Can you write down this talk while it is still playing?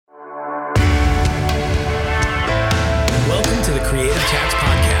Creative Chats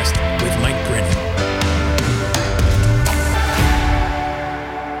podcast with Mike Brennan.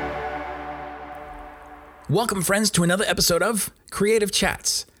 Welcome, friends, to another episode of Creative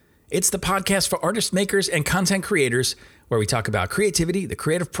Chats. It's the podcast for artists, makers, and content creators where we talk about creativity, the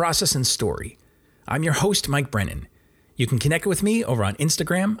creative process, and story. I'm your host, Mike Brennan. You can connect with me over on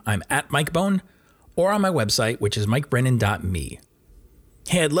Instagram. I'm at MikeBone, or on my website, which is mikebrennan.me.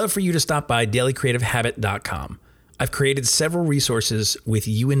 Hey, I'd love for you to stop by dailycreativehabit.com. I've created several resources with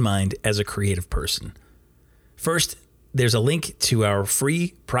you in mind as a creative person. First, there's a link to our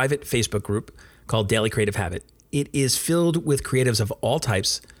free private Facebook group called Daily Creative Habit. It is filled with creatives of all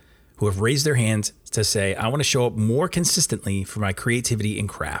types who have raised their hands to say, I want to show up more consistently for my creativity and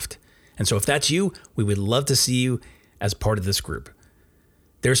craft. And so if that's you, we would love to see you as part of this group.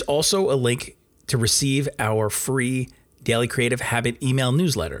 There's also a link to receive our free Daily Creative Habit email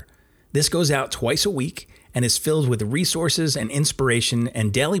newsletter. This goes out twice a week and is filled with resources and inspiration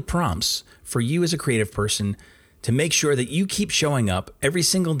and daily prompts for you as a creative person to make sure that you keep showing up every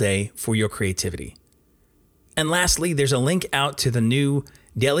single day for your creativity. And lastly, there's a link out to the new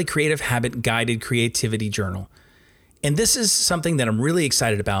Daily Creative Habit Guided Creativity Journal. And this is something that I'm really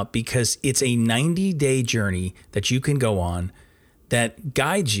excited about because it's a 90-day journey that you can go on that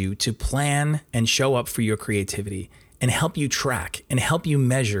guides you to plan and show up for your creativity and help you track and help you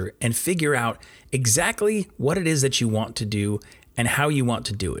measure and figure out exactly what it is that you want to do and how you want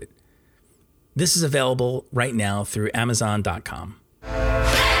to do it. This is available right now through Amazon.com.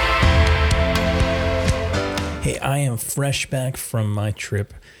 Hey, I am fresh back from my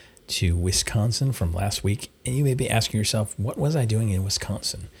trip to Wisconsin from last week, and you may be asking yourself, what was I doing in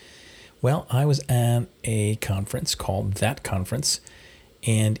Wisconsin? Well, I was at a conference called That Conference,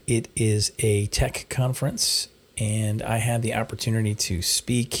 and it is a tech conference. And I had the opportunity to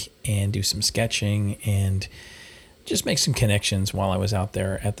speak and do some sketching and just make some connections while I was out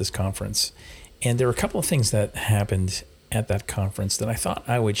there at this conference. And there were a couple of things that happened at that conference that I thought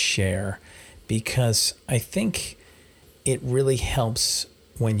I would share because I think it really helps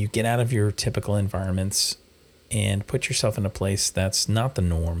when you get out of your typical environments and put yourself in a place that's not the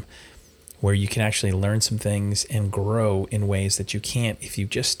norm, where you can actually learn some things and grow in ways that you can't if you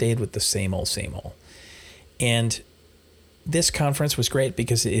just stayed with the same old, same old. And this conference was great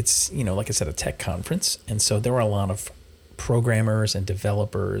because it's, like I said, a tech conference. And so there were a lot of programmers and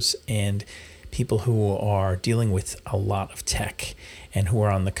developers and people who are dealing with a lot of tech and who are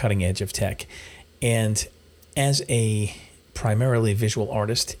on the cutting edge of tech. And as a primarily visual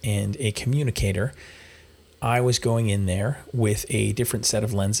artist and a communicator, I was going in there with a different set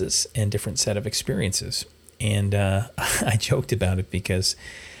of lenses and different set of experiences. And I joked about it because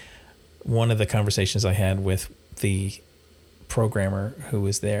one of the conversations I had with the programmer who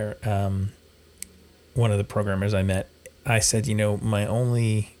was there, one of the programmers I met, I said, my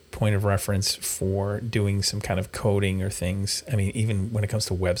only point of reference for doing some kind of coding or things, even when it comes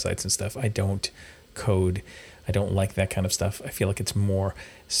to websites and stuff, I don't code. I don't like that kind of stuff. I feel like it's more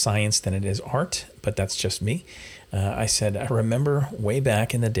science than it is art, but that's just me. I said, I remember way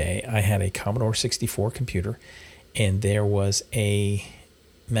back in the day, I had a Commodore 64 computer, and there was a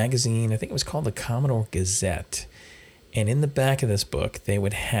magazine, I think it was called the Commodore Gazette. And in the back of this book, they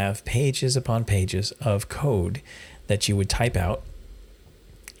would have pages upon pages of code that you would type out.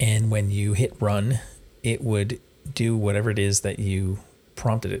 And when you hit run, it would do whatever it is that you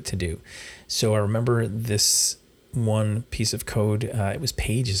prompted it to do. So I remember this one piece of code, it was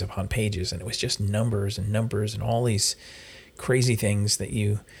pages upon pages, and it was just numbers and numbers and all these crazy things that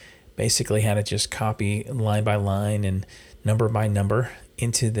you basically had to just copy line by line and number by number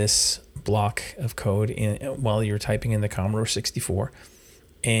into this block of code while you're typing in the Commodore 64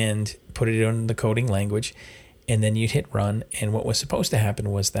 and put it in the coding language. And then you'd hit run. And what was supposed to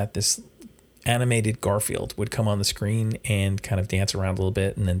happen was that this animated Garfield would come on the screen and kind of dance around a little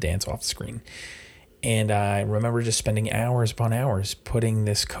bit and then dance off the screen. And I remember just spending hours upon hours putting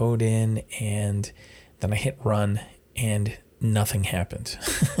this code in, and then I hit run and nothing happened.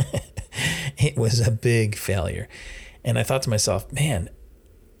 It was a big failure. And I thought to myself, man,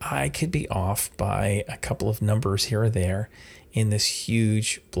 I could be off by a couple of numbers here or there in this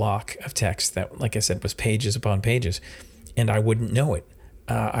huge block of text that, like I said, was pages upon pages, and I wouldn't know it.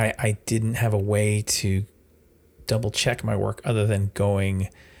 I didn't have a way to double check my work other than going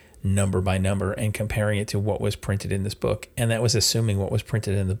number by number and comparing it to what was printed in this book. And that was assuming what was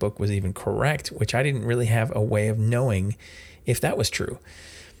printed in the book was even correct, which I didn't really have a way of knowing if that was true.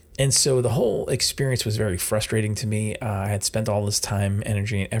 And so the whole experience was very frustrating to me. I had spent all this time,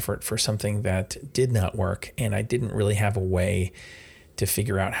 energy, and effort for something that did not work, and I didn't really have a way to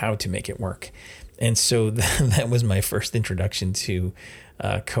figure out how to make it work. And so that was my first introduction to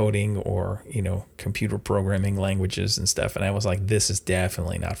coding or, computer programming languages and stuff. And I was like, this is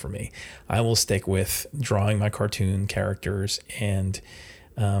definitely not for me. I will stick with drawing my cartoon characters and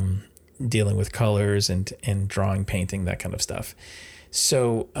dealing with colors and drawing, painting, that kind of stuff.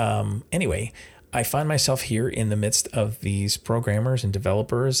 So anyway, I find myself here in the midst of these programmers and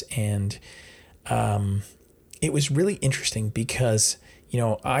developers, and it was really interesting because,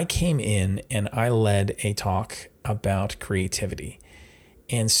 I came in and I led a talk about creativity.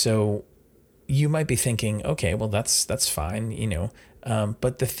 And so you might be thinking, okay, well, that's fine,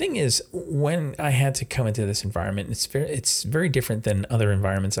 but the thing is, when I had to come into this environment, it's very different than other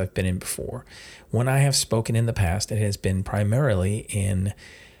environments I've been in before. When I have spoken in the past, it has been primarily in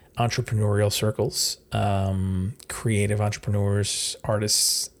entrepreneurial circles, creative entrepreneurs,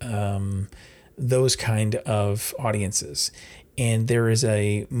 artists, those kind of audiences. And there is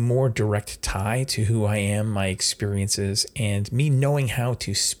a more direct tie to who I am, my experiences, and me knowing how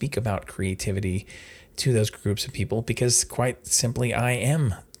to speak about creativity to those groups of people, because quite simply, I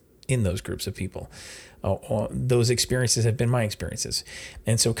am in those groups of people. Those experiences have been my experiences.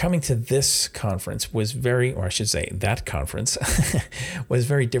 And so coming to this conference was that conference was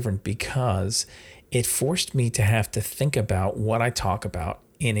very different, because it forced me to have to think about what I talk about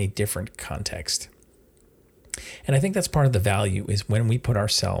in a different context. And I think that's part of the value, is when we put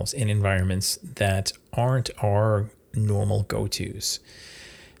ourselves in environments that aren't our normal go-tos.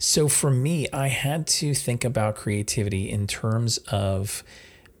 So for me, I had to think about creativity in terms of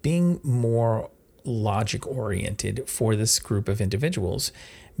being more logic oriented for this group of individuals,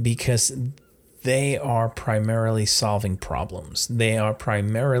 because they are primarily solving problems. They are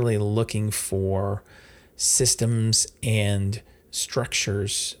primarily looking for systems and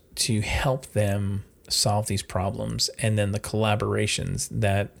structures to help them solve these problems, and then the collaborations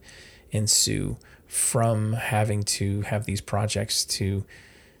that ensue from having to have these projects to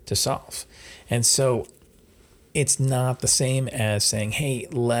solve. And so it's not the same as saying, hey,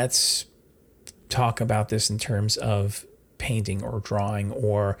 let's talk about this in terms of painting or drawing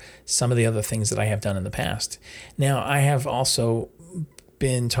or some of the other things that I have done in the past. Now, I have also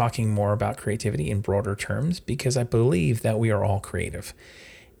been talking more about creativity in broader terms, because I believe that we are all creative.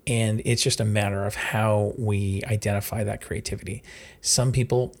 And it's just a matter of how we identify that creativity. Some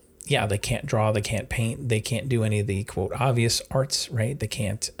people, they can't draw, they can't paint, they can't do any of the quote obvious arts, right? They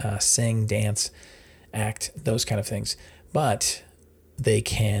can't sing, dance, act, those kind of things. But they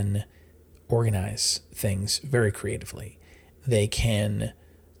can organize things very creatively. They can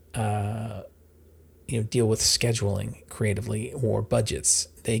deal with scheduling creatively or budgets.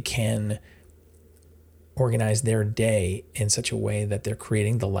 They can organize their day in such a way that they're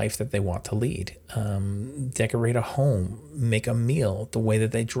creating the life that they want to lead. Decorate a home, make a meal, the way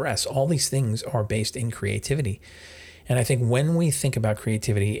that they dress. All these things are based in creativity. And I think when we think about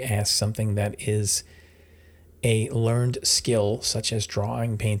creativity as something that is a learned skill, such as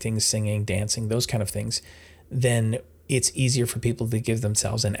drawing, painting, singing, dancing, those kind of things, then it's easier for people to give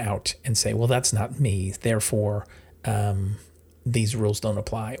themselves an out and say, well, that's not me, therefore these rules don't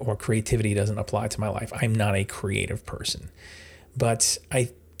apply, or creativity doesn't apply to my life. I'm not a creative person. But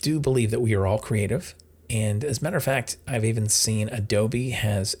I do believe that we are all creative. And as a matter of fact, I've even seen Adobe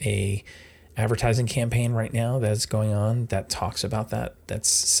has a advertising campaign right now that's going on that talks about that. That's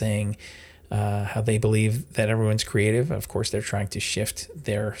saying how they believe that everyone's creative. Of course, they're trying to shift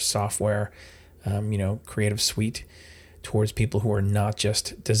their software, creative suite towards people who are not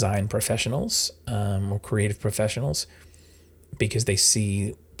just design professionals or creative professionals, because they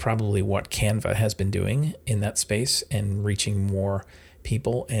see probably what Canva has been doing in that space and reaching more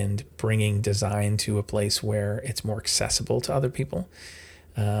people and bringing design to a place where it's more accessible to other people.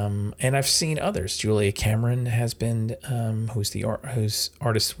 And I've seen others. Julia Cameron has been, who's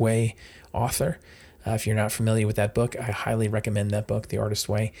Artist's Way author. If you're not familiar with that book, I highly recommend that book, The Artist's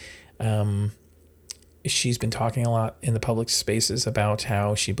Way. She's been talking a lot in the public spaces about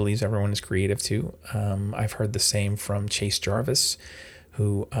how she believes everyone is creative too. I've heard the same from Chase Jarvis,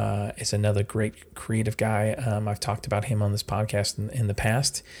 who is another great creative guy. I've talked about him on this podcast in the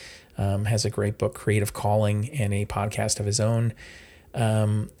past. Has a great book, Creative Calling, and a podcast of his own.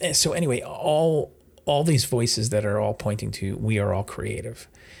 So anyway, all these voices that are all pointing to we are all creative.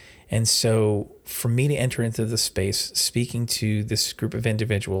 And so for me to enter into the space, speaking to this group of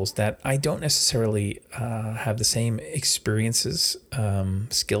individuals that I don't necessarily have the same experiences,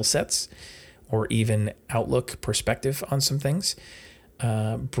 skill sets, or even outlook, perspective on some things,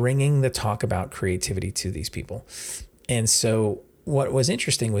 bringing the talk about creativity to these people. And so what was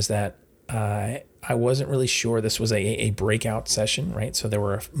interesting was that I wasn't really sure this was a breakout session, right? So there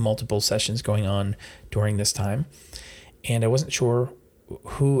were multiple sessions going on during this time. And I wasn't sure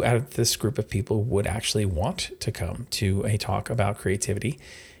who out of this group of people would actually want to come to a talk about creativity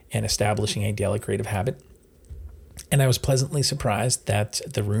and establishing a daily creative habit. And I was pleasantly surprised that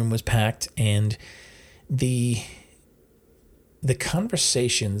the room was packed, and the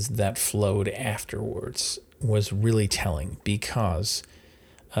conversations that flowed afterwards was really telling, because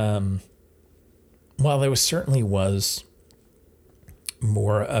while there certainly was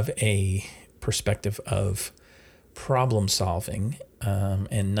more of a perspective of problem solving,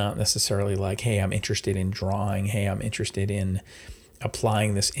 and not necessarily like, hey, I'm interested in drawing, hey, I'm interested in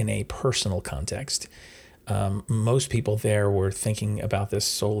applying this in a personal context. Most people there were thinking about this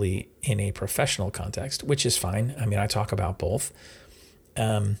solely in a professional context, which is fine. I mean, I talk about both.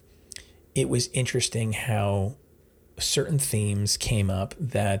 It was interesting how certain themes came up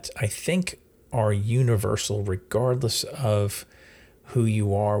that I think are universal regardless of who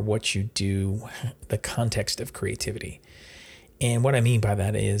you are, what you do, the context of creativity. And what I mean by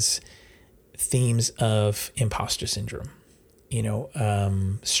that is themes of imposter syndrome,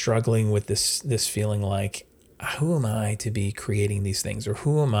 struggling with this feeling like, who am I to be creating these things? Or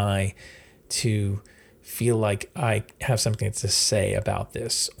who am I to feel like I have something to say about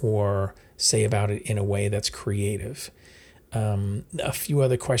this, or say about it in a way that's creative? A few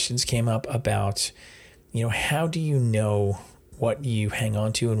other questions came up about, how do you know what you hang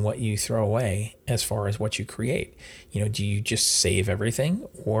on to and what you throw away as far as what you create? Do you just save everything,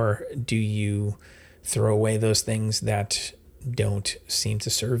 or do you throw away those things that don't seem to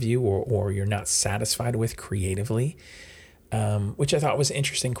serve you, or you're not satisfied with creatively? Which I thought was an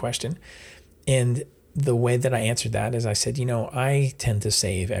interesting question. And the way that I answered that is I said, I tend to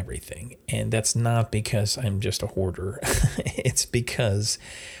save everything. And that's not because I'm just a hoarder. It's because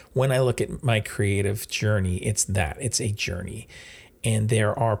when I look at my creative journey, it's a journey. And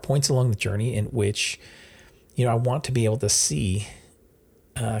there are points along the journey in which, I want to be able to see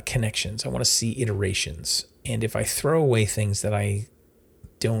connections. I want to see iterations. And if I throw away things that I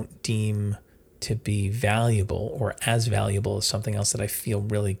don't deem to be valuable, or as valuable as something else that I feel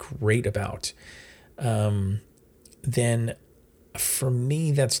really great about, then for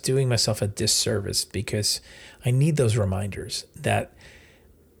me, that's doing myself a disservice, because I need those reminders that,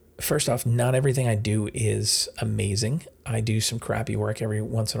 first off, not everything I do is amazing. I do some crappy work every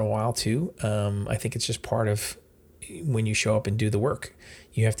once in a while too. I think it's just part of when you show up and do the work.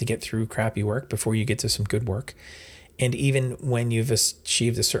 You have to get through crappy work before you get to some good work. And even when you've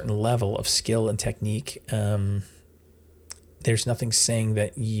achieved a certain level of skill and technique, there's nothing saying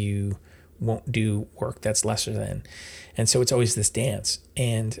that you won't do work that's lesser than. And so it's always this dance.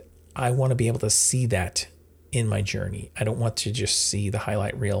 And I want to be able to see that in my journey. I don't want to just see the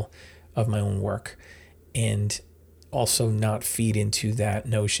highlight reel of my own work, and also not feed into that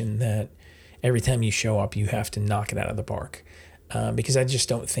notion that every time you show up, you have to knock it out of the park, because I just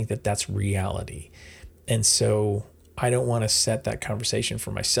don't think that that's reality. And so I don't want to set that conversation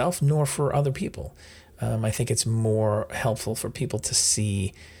for myself nor for other people. I think it's more helpful for people to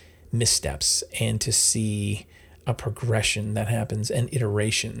see missteps and to see a progression that happens and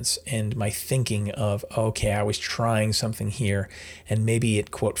iterations, and my thinking of, okay, I was trying something here and maybe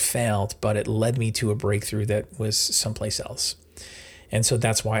it, quote, failed, but it led me to a breakthrough that was someplace else. And so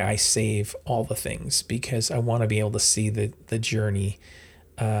that's why I save all the things, because I want to be able to see the journey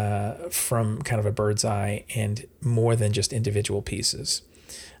from kind of a bird's eye and more than just individual pieces.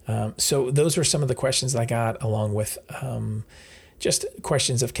 So those were some of the questions I got, along with just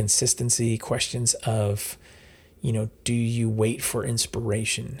questions of consistency, questions of, do you wait for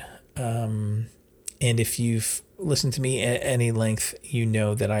inspiration? And if you've listened to me at any length, you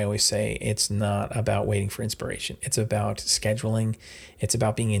know that I always say it's not about waiting for inspiration. It's about scheduling. It's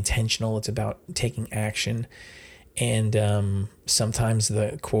about being intentional. It's about taking action. And sometimes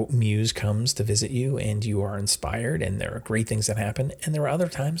the, quote, muse comes to visit you and you are inspired and there are great things that happen. And there are other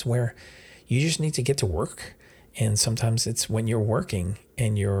times where you just need to get to work. And sometimes it's when you're working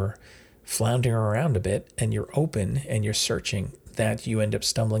and you're floundering around a bit and you're open and you're searching that you end up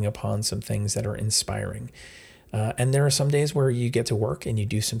stumbling upon some things that are inspiring. And there are some days where you get to work and you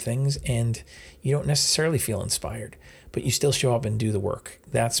do some things and you don't necessarily feel inspired, but you still show up and do the work.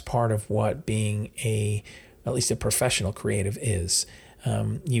 That's part of what being at least a professional creative is.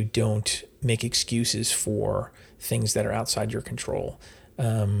 You don't make excuses for things that are outside your control.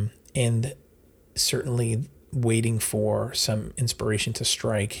 And certainly waiting for some inspiration to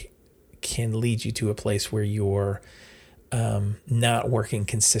strike can lead you to a place where you're not working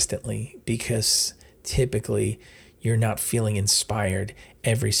consistently, because typically you're not feeling inspired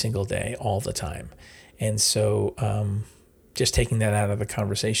every single day, all the time. And so just taking that out of the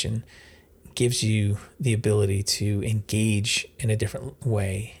conversation gives you the ability to engage in a different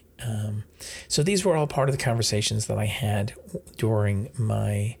way. So these were all part of the conversations that I had during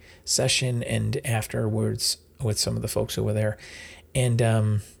my session and afterwards with some of the folks who were there. And,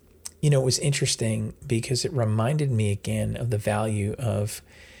 it was interesting because it reminded me again of the value of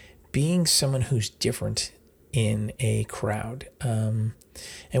being someone who's different in a crowd. And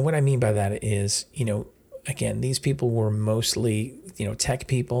what I mean by that is, again, these people were mostly, tech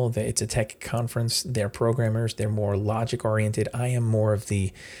people. It's a tech conference. They're programmers. They're more logic oriented. I am more of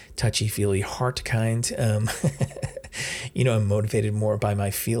the touchy-feely heart kind. I'm motivated more by my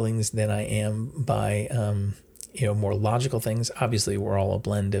feelings than I am by, more logical things. Obviously, we're all a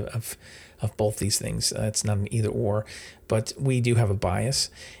blend of both these things. It's not an either or, but we do have a bias.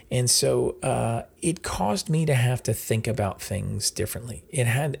 And so it caused me to have to think about things differently.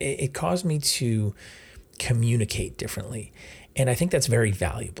 It caused me to communicate differently. And I think that's very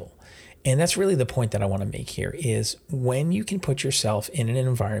valuable. And that's really the point that I want to make here is when you can put yourself in an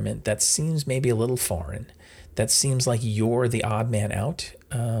environment that seems maybe a little foreign, that seems like you're the odd man out,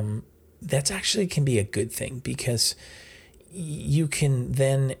 that's actually can be a good thing because you can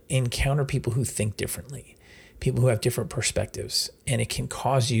then encounter people who think differently, people who have different perspectives, and it can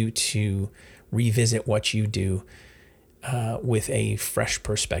cause you to revisit what you do with a fresh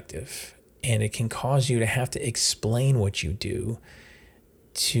perspective. And it can cause you to have to explain what you do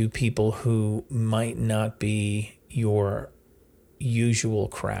to people who might not be your usual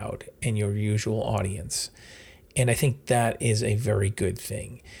crowd and your usual audience. And I think that is a very good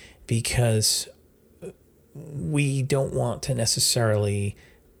thing because we don't want to necessarily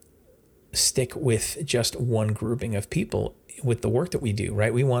stick with just one grouping of people with the work that we do,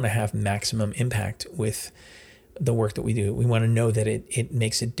 right? We want to have maximum impact with the work that we do. We want to know that it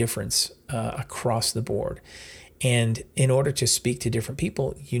makes a difference across the board. And in order to speak to different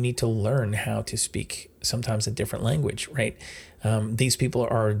people, you need to learn how to speak sometimes a different language, right? These people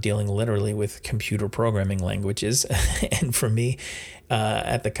are dealing literally with computer programming languages. And for me,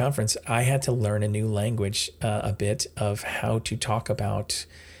 at the conference, I had to learn a new language a bit of how to talk about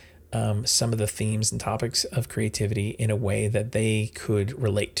some of the themes and topics of creativity in a way that they could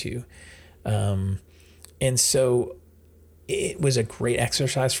relate to. And so it was a great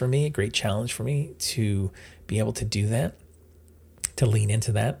exercise for me, a great challenge for me to be able to do that, to lean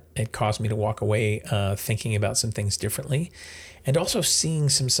into that. It caused me to walk away thinking about some things differently and also seeing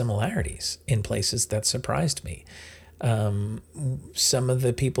some similarities in places that surprised me. Some of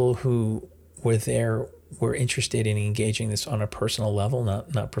the people who were there were interested in engaging this on a personal level,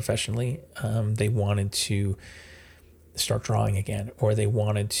 not professionally. They wanted to start drawing again, or they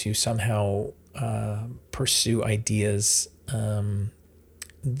wanted to somehow pursue ideas.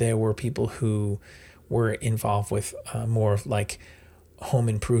 There were people who were involved with more of like home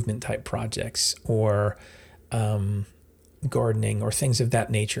improvement type projects or gardening or things of that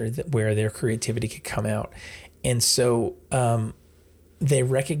nature where their creativity could come out. And so they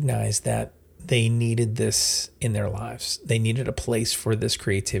recognized that they needed this in their lives. They needed a place for this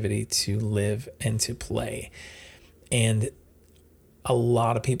creativity to live and to play. And a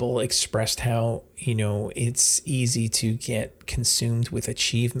lot of people expressed how, it's easy to get consumed with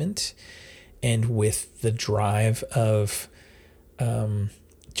achievement and with the drive of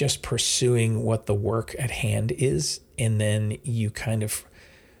just pursuing what the work at hand is. And then you kind of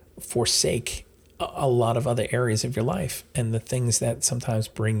forsake a lot of other areas of your life and the things that sometimes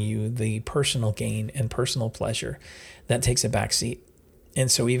bring you the personal gain and personal pleasure. That takes a backseat.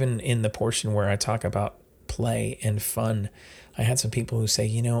 And so even in the portion where I talk about play and fun, I had some people who say,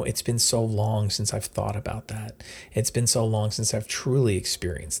 it's been so long since I've thought about that. It's been so long since I've truly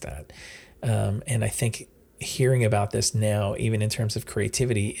experienced that. And I think hearing about this now, even in terms of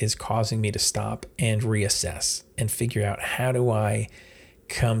creativity, is causing me to stop and reassess and figure out how do I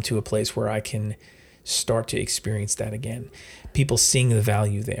come to a place where I can start to experience that again. People seeing the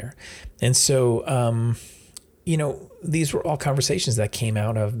value there. And so, these were all conversations that came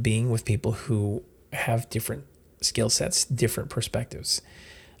out of being with people who have different skill sets, different perspectives.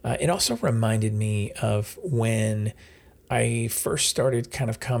 It also reminded me of when I first started kind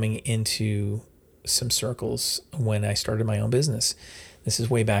of coming into some circles when I started my own business. This is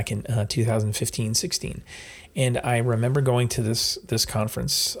way back in 2015-16. And I remember going to this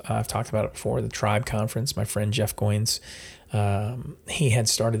conference. I've talked about it before, the Tribe Conference. My friend Jeff Goins, he had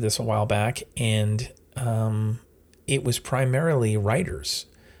started this a while back, and it was primarily writers,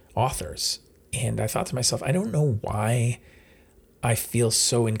 authors. And I thought to myself, I don't know why I feel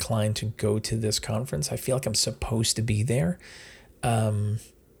so inclined to go to this conference. I feel like I'm supposed to be there.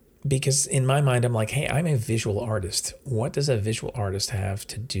 Because in my mind, I'm like, hey, I'm a visual artist. What does a visual artist have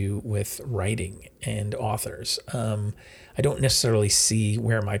to do with writing and authors? I don't necessarily see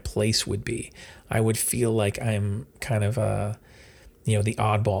where my place would be. I would feel like I'm kind of the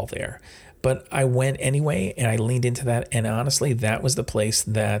oddball there. But I went anyway, and I leaned into that. And honestly, that was the place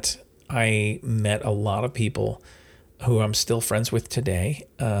that I met a lot of people who I'm still friends with today.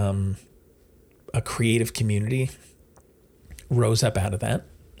 A creative community rose up out of that.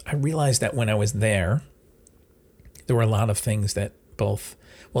 I realized that when I was there were a lot of things that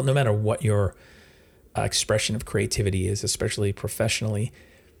no matter what your expression of creativity is, especially professionally,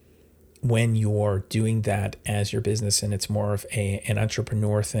 when you're doing that as your business and it's more of an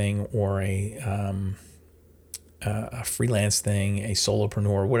entrepreneur thing or a freelance thing, a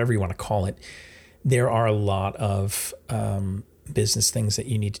solopreneur, whatever you want to call it, there are a lot of business things that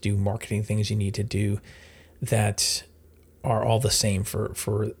you need to do, marketing things you need to do that are all the same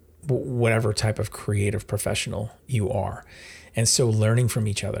for whatever type of creative professional you are. And so learning from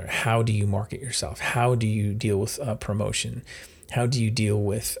each other, how do you market yourself? How do you deal with promotion? How do you deal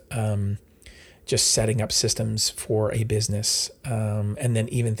with just setting up systems for a business? And then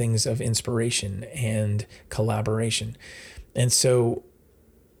even things of inspiration and collaboration. And so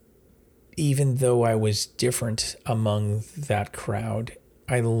even though I was different among that crowd,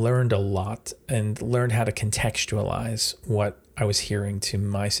 I learned a lot and learned how to contextualize what I was hearing to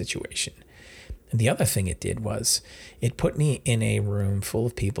my situation. And the other thing it did was it put me in a room full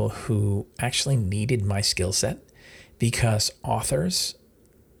of people who actually needed my skill set, because authors,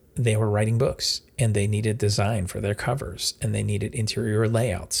 they were writing books and they needed design for their covers and they needed interior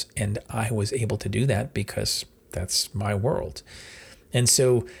layouts. And I was able to do that because that's my world. And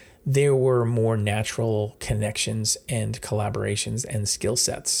so there were more natural connections and collaborations and skill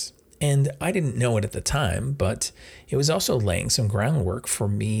sets. And I didn't know it at the time, but it was also laying some groundwork for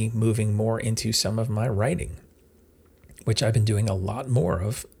me moving more into some of my writing, which I've been doing a lot more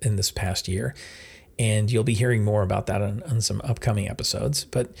of in this past year. And you'll be hearing more about that on some upcoming episodes.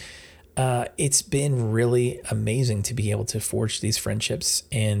 But it's been really amazing to be able to forge these friendships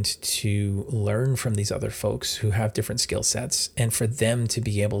and to learn from these other folks who have different skill sets, and for them to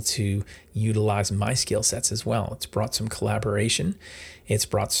be able to utilize my skill sets as well. It's brought some collaboration. It's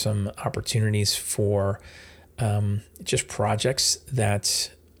brought some opportunities for just projects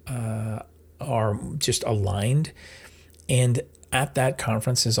that are just aligned. And at that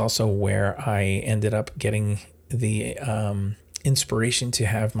conference is also where I ended up getting the inspiration to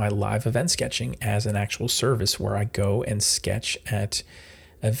have my live event sketching as an actual service where I go and sketch at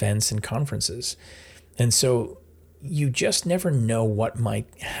events and conferences. And so you just never know what might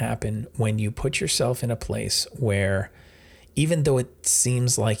happen when you put yourself in a place where, even though it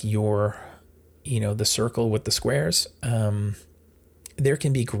seems like you're, the circle with the squares, there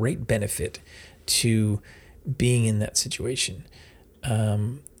can be great benefit to being in that situation.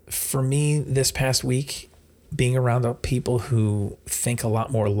 For me, this past week, being around people who think a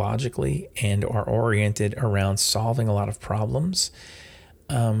lot more logically and are oriented around solving a lot of problems,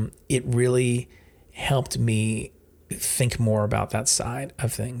 it really helped me think more about that side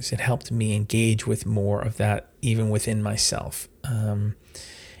of things. It helped me engage with more of that even within myself,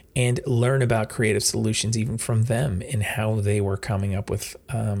 and learn about creative solutions even from them and how they were coming up with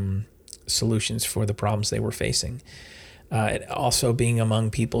solutions for the problems they were facing. Also being among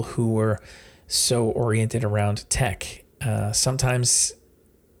people who were so oriented around tech. Sometimes,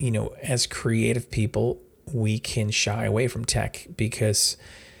 as creative people, we can shy away from tech because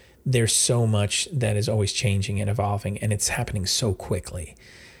there's so much that is always changing and evolving, and it's happening so quickly.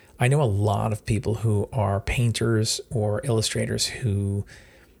 I know a lot of people who are painters or illustrators who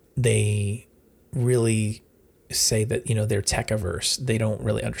they really say that, they're tech averse. They don't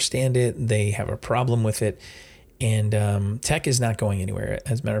really understand it. They have a problem with it. And tech is not going anywhere.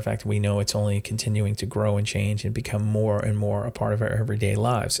 As a matter of fact, we know it's only continuing to grow and change and become more and more a part of our everyday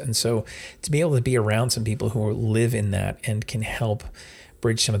lives. And so to be able to be around some people who live in that and can help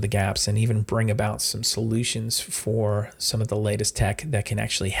bridge some of the gaps and even bring about some solutions for some of the latest tech that can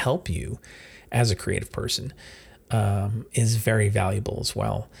actually help you as a creative person is very valuable as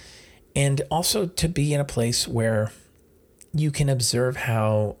well. And also to be in a place where you can observe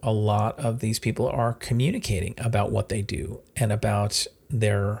how a lot of these people are communicating about what they do and about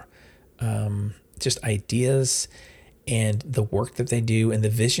their just ideas and the work that they do and the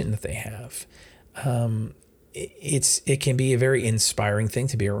vision that they have. It can be a very inspiring thing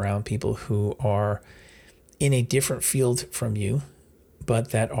to be around people who are in a different field from you,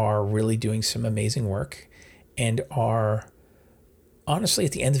 but that are really doing some amazing work and are honestly,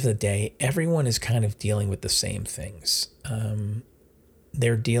 at the end of the day, everyone is kind of dealing with the same things.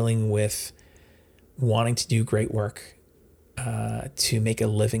 They're dealing with wanting to do great work, to make a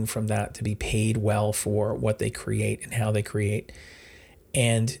living from that, to be paid well for what they create and how they create,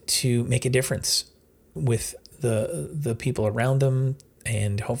 and to make a difference with the people around them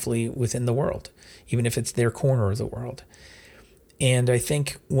and hopefully within the world, even if it's their corner of the world. And I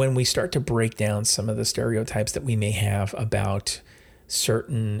think when we start to break down some of the stereotypes that we may have about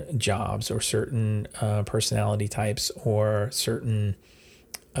certain jobs or certain personality types or certain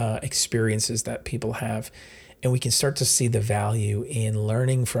experiences that people have, and we can start to see the value in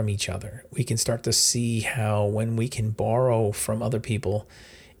learning from each other. We can start to see how when we can borrow from other people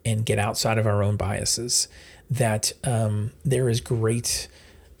and get outside of our own biases, that there is great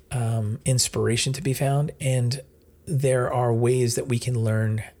inspiration to be found. And there are ways that we can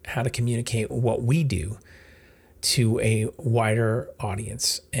learn how to communicate what we do to a wider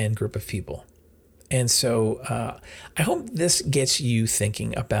audience and group of people. And so I hope this gets you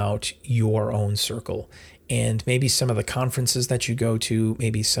thinking about your own circle and maybe some of the conferences that you go to,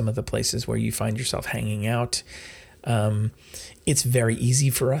 maybe some of the places where you find yourself hanging out. It's very easy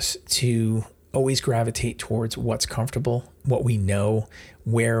for us to always gravitate towards what's comfortable, what we know,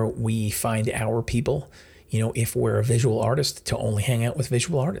 where we find our people. You know, if we're a visual artist, to only hang out with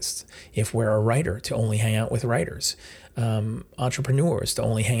visual artists. If we're a writer, to only hang out with writers. Entrepreneurs, to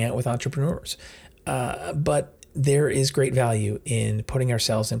only hang out with entrepreneurs. But there is great value in putting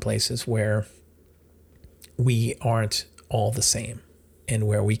ourselves in places where we aren't all the same and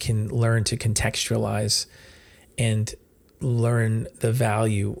where we can learn to contextualize and learn the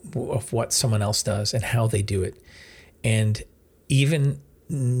value of what someone else does and how they do it. And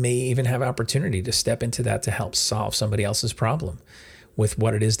may even have opportunity to step into that to help solve somebody else's problem with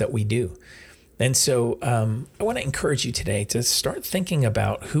what it is that we do. And so I want to encourage you today to start thinking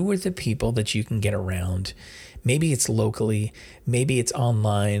about who are the people that you can get around. Maybe it's locally, maybe it's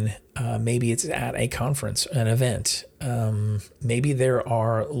online, maybe it's at a conference, an event. Maybe there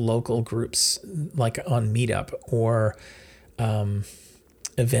are local groups like on Meetup or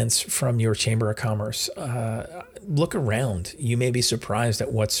events from your Chamber of Commerce. Look around. You may be surprised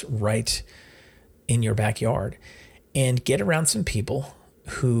at what's right in your backyard, and get around some people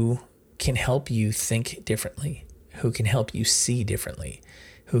who can help you think differently, who can help you see differently,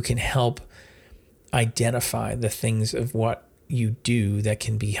 who can help identify the things of what you do that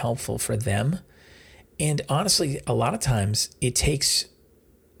can be helpful for them. And honestly, a lot of times it takes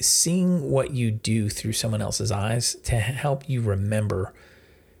seeing what you do through someone else's eyes to help you remember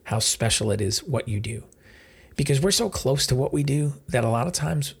how special it is what you do. Because we're so close to what we do that a lot of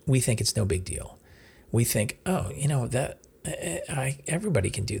times we think it's no big deal. We think, oh, you know, everybody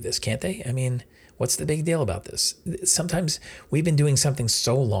can do this, can't they? I mean, what's the big deal about this? Sometimes we've been doing something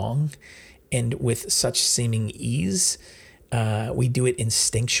so long and with such seeming ease, we do it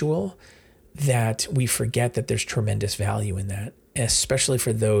instinctual, that we forget that there's tremendous value in that, especially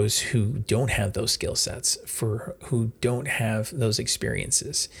for those who don't have those skill sets, for who don't have those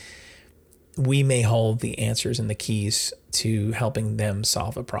experiences. We may hold the answers and the keys to helping them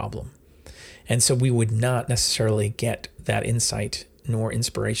solve a problem. And so we would not necessarily get that insight nor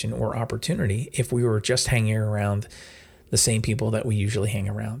inspiration or opportunity if we were just hanging around the same people that we usually hang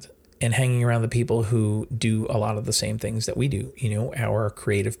around, and hanging around the people who do a lot of the same things that we do, you know, our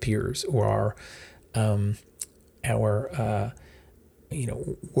creative peers or our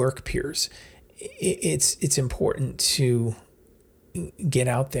work peers. It's important to get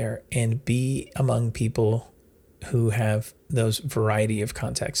out there and be among people who have those variety of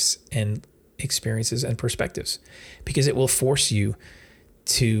contexts and experiences and perspectives, because it will force you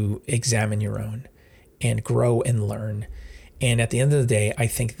to examine your own and grow and learn. And at the end of the day, I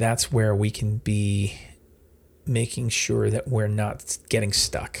think that's where we can be making sure that we're not getting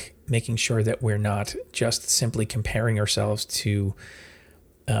stuck, making sure that we're not just simply comparing ourselves to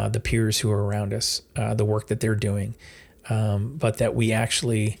the peers who are around us, the work that they're doing, but that we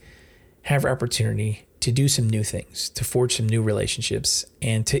actually have opportunity to do some new things, to forge some new relationships,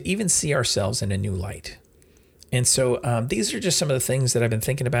 and to even see ourselves in a new light. And so these are just some of the things that I've been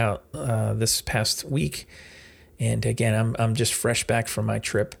thinking about this past week. And again, I'm just fresh back from my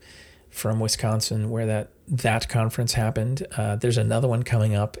trip from Wisconsin, where that conference happened. There's another one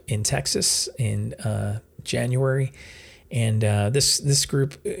coming up in Texas in January. And this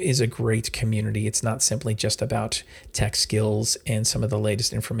group is a great community. It's not simply just about tech skills and some of the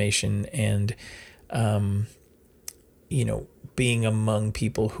latest information and being among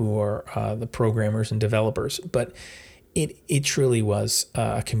people who are the programmers and developers, but it truly was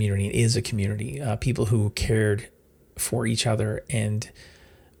a community. It is a community. People who cared for each other, and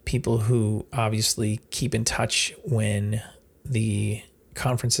people who obviously keep in touch when the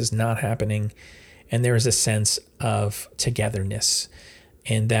conference is not happening. And there is a sense of togetherness.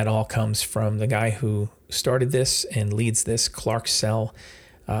 And that all comes from the guy who started this and leads this, Clark Sell.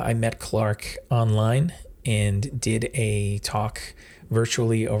 I met Clark online and did a talk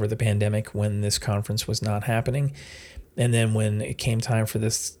virtually over the pandemic when this conference was not happening. And then when it came time for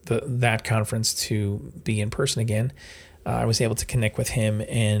that conference to be in person again, I was able to connect with him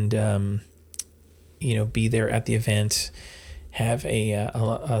and, be there at the event, have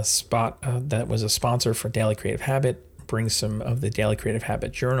a spot that was a sponsor for Daily Creative Habit, bring some of the Daily Creative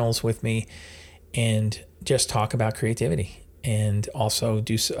Habit journals with me, and just talk about creativity, and also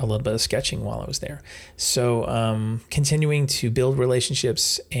do a little bit of sketching while I was there. So continuing to build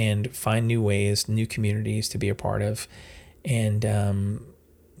relationships and find new ways, new communities to be a part of. And,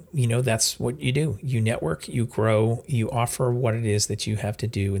 that's what you do. You network, you grow, you offer what it is that you have to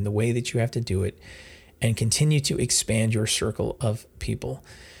do in the way that you have to do it, and continue to expand your circle of people.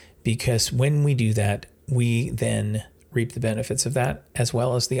 Because when we do that, we then reap the benefits of that as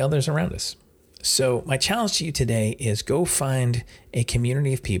well as the others around us. So my challenge to you today is go find a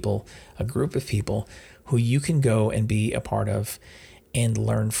community of people, a group of people who you can go and be a part of and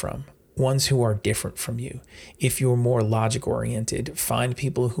learn from. Ones who are different from you. If you're more logic-oriented, find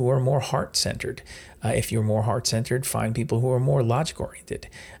people who are more heart-centered. If you're more heart-centered, find people who are more logic-oriented.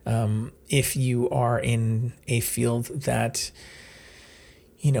 If you are in a field that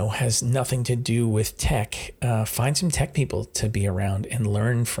has nothing to do with tech, find some tech people to be around and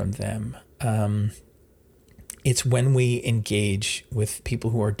learn from them. It's when we engage with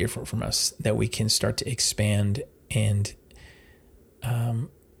people who are different from us that we can start to expand and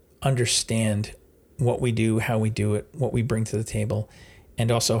understand what we do, how we do it, what we bring to the table, and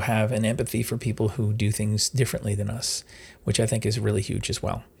also have an empathy for people who do things differently than us, which I think is really huge as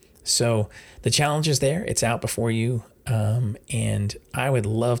well. So the challenge is there. It's out before you. And I would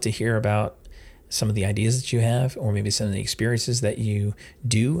love to hear about some of the ideas that you have, or maybe some of the experiences that you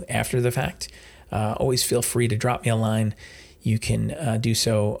do after the fact. Always feel free to drop me a line. You can do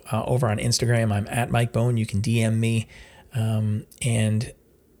so over on Instagram. I'm at Mike Bone. You can DM me. And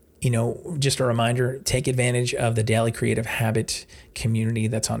just a reminder, take advantage of the Daily Creative Habit community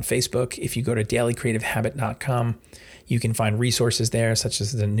that's on Facebook. If you go to dailycreativehabit.com, you can find resources there, such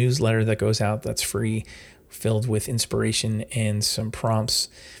as the newsletter that goes out that's free, filled with inspiration and some prompts,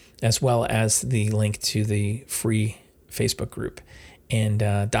 as well as the link to the free Facebook group. And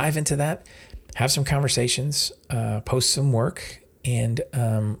dive into that, have some conversations, post some work, and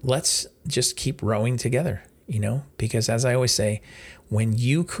let's just keep rowing together, because as I always say, when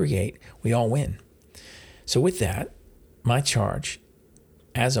you create, we all win. So with that, my charge,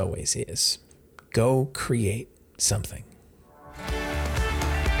 as always, is go create something.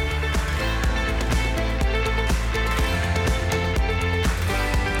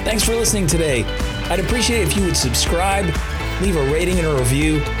 Thanks for listening today. I'd appreciate it if you would subscribe, leave a rating and a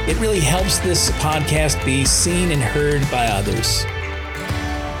review. It really helps this podcast be seen and heard by others.